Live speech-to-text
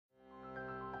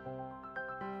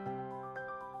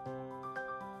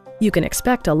You can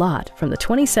expect a lot from the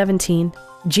 2017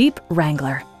 Jeep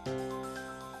Wrangler.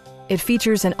 It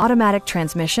features an automatic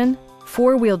transmission,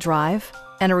 four-wheel drive,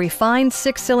 and a refined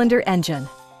six-cylinder engine.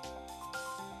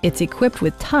 It's equipped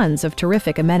with tons of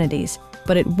terrific amenities,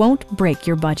 but it won't break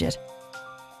your budget,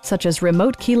 such as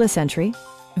remote keyless entry,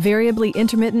 variably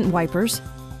intermittent wipers,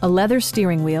 a leather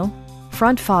steering wheel,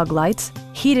 front fog lights,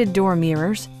 heated door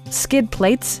mirrors, skid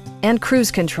plates, and cruise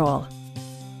control.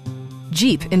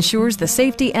 Jeep ensures the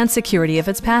safety and security of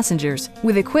its passengers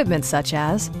with equipment such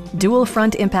as dual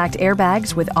front impact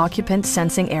airbags with occupant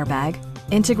sensing airbag,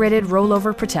 integrated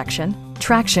rollover protection,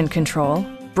 traction control,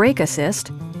 brake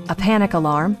assist, a panic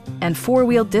alarm, and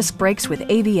four-wheel disc brakes with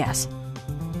ABS.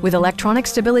 With electronic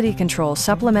stability control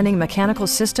supplementing mechanical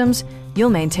systems, you'll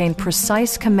maintain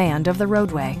precise command of the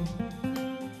roadway.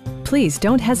 Please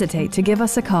don't hesitate to give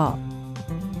us a call.